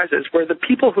surprises where the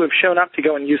people who have shown up to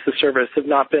go and use the service have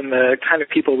not been the kind of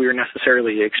people we were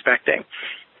necessarily expecting.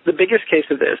 The biggest case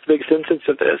of this, the biggest instance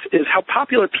of this, is how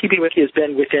popular PBWiki has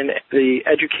been within the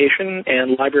education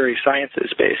and library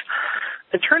sciences space.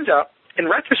 It turns out, in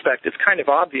retrospect, it's kind of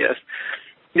obvious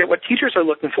that what teachers are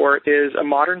looking for is a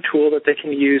modern tool that they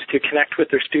can use to connect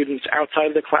with their students outside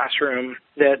of the classroom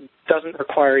that doesn't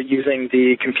require using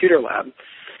the computer lab.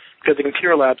 Because the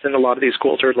computer labs in a lot of these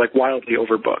schools are like wildly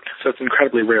overbooked, so it's an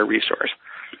incredibly rare resource.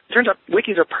 It turns out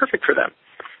wikis are perfect for them.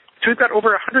 So we've got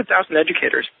over 100,000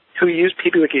 educators who use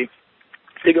PBWiki.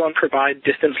 They go and provide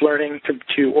distance learning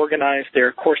to organize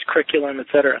their course curriculum,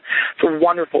 etc. It's a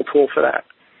wonderful tool for that.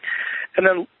 And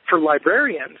then for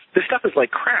librarians, this stuff is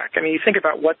like crack. I mean, you think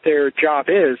about what their job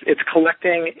is. It's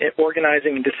collecting,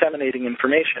 organizing, and disseminating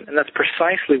information. And that's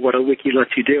precisely what a wiki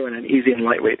lets you do in an easy and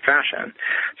lightweight fashion.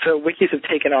 So wikis have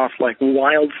taken off like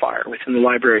wildfire within the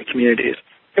library communities.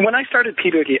 And when I started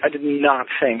PBWiki, I did not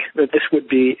think that this would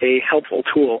be a helpful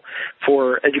tool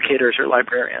for educators or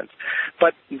librarians.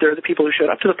 But they're the people who showed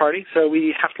up to the party, so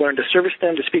we have to learn to service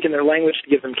them, to speak in their language, to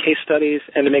give them case studies,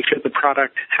 and to make sure the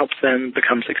product helps them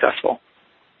become successful.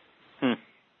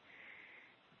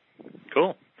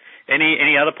 Cool.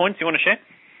 Any other points you want to share?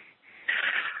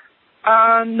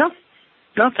 No.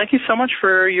 No, thank you so much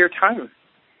for your time.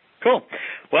 Cool.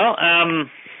 Well,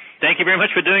 thank you very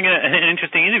much for doing an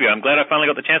interesting interview. I'm glad I finally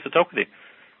got the chance to talk with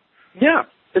you. Yeah,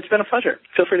 it's been a pleasure.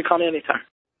 Feel free to call me anytime.